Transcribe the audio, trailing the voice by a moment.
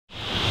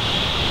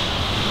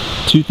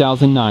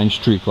2009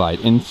 Street Glide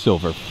in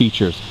silver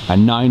features a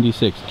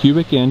 96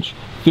 cubic inch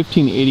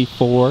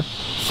 1584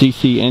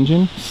 cc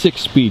engine,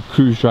 6-speed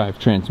cruise drive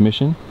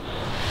transmission,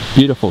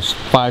 beautiful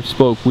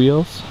 5-spoke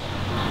wheels,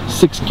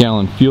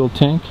 6-gallon fuel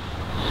tank.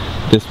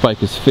 This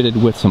bike is fitted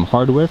with some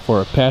hardware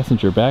for a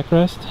passenger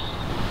backrest.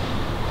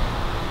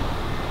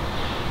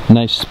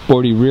 Nice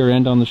sporty rear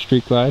end on the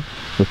Street Glide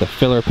with the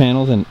filler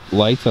panels and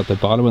lights at the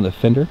bottom of the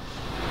fender.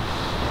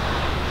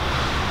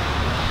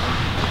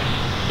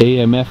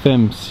 AM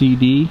FM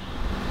CD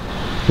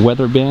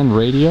weather band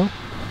radio,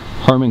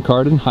 Harman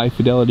Kardon high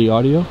fidelity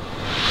audio,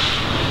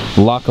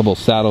 lockable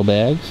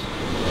saddlebags,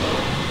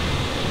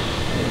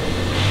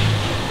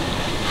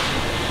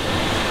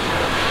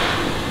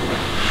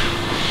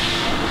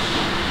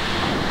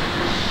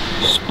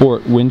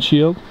 sport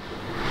windshield,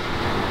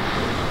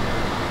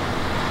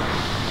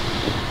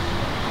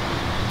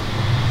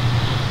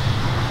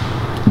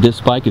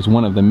 this bike is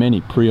one of the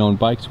many pre-owned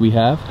bikes we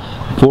have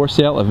for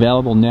sale,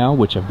 available now,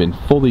 which have been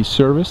fully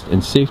serviced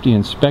and safety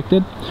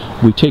inspected.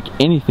 We take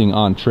anything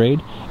on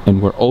trade,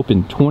 and we're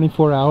open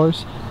 24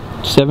 hours,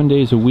 7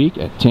 days a week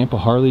at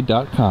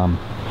tampaharley.com.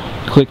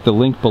 Click the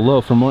link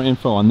below for more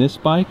info on this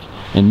bike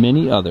and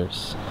many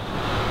others.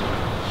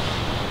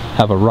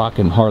 Have a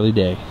rockin' Harley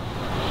day.